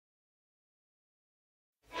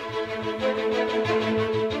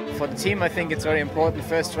for the team, I think it's very important.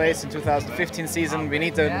 First race in 2015 season, we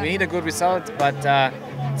need a good result, but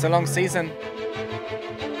it's a long season.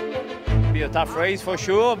 It'll be a tough race for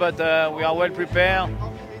sure, but we are well prepared.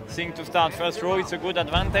 I think to start first row, it's a good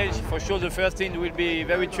advantage. For sure, the first stint will be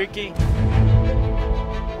very tricky.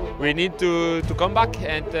 We need to come back,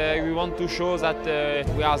 and we want to show that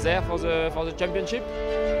we are there for the championship.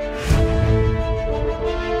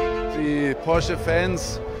 The Porsche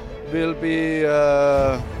fans will be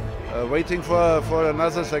waiting for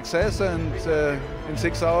another success, and in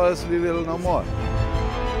 6 hours we will know more.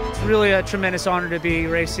 It's really a tremendous honor to be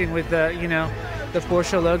racing with the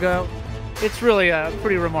Porsche logo. It's really a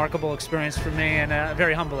pretty remarkable experience for me and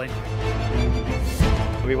very humbling.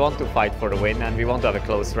 We want to fight for the win and we want to have a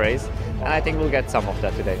close race, and I think we'll get some of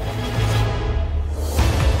that today.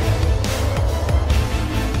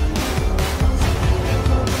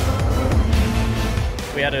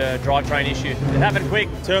 We had a drivetrain issue. It happened quick,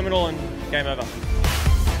 terminal, and game over.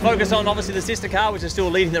 Focus on obviously the sister car, which is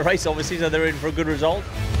still leading the race obviously, so they're in for a good result.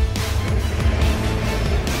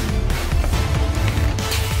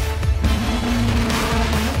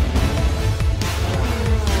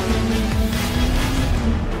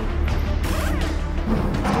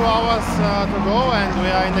 Hours to go and we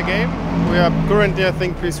are in the game. We are currently, I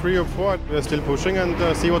think, P3 or 4. We are still pushing and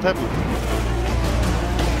see what happens.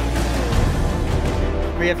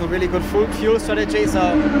 We have a really good fuel strategy, so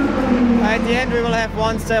at the end we will have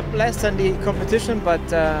one step less than the competition, but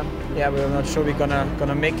yeah, we're not sure we're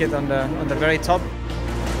gonna make it on the very top.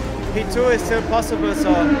 P2 is still possible,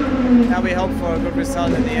 so now we hope for a good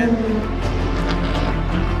result in the end.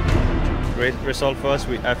 Great result for us.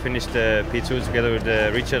 I finished P2 together with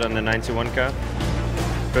Richard on the 91 car.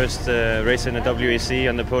 First race in the WEC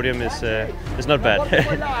on the podium is not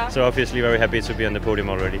bad. So obviously very happy to be on the podium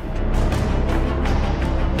already.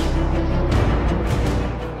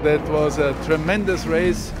 That was a tremendous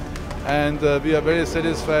race, and we are very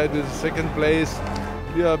satisfied with second place.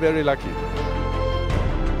 We are very lucky.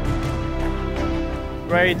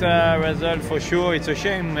 Great result for sure. It's a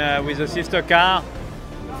shame with the sister car.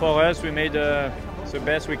 For us, we made the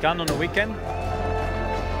best we can on the weekend.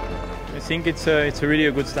 I think it's really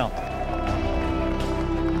a good start.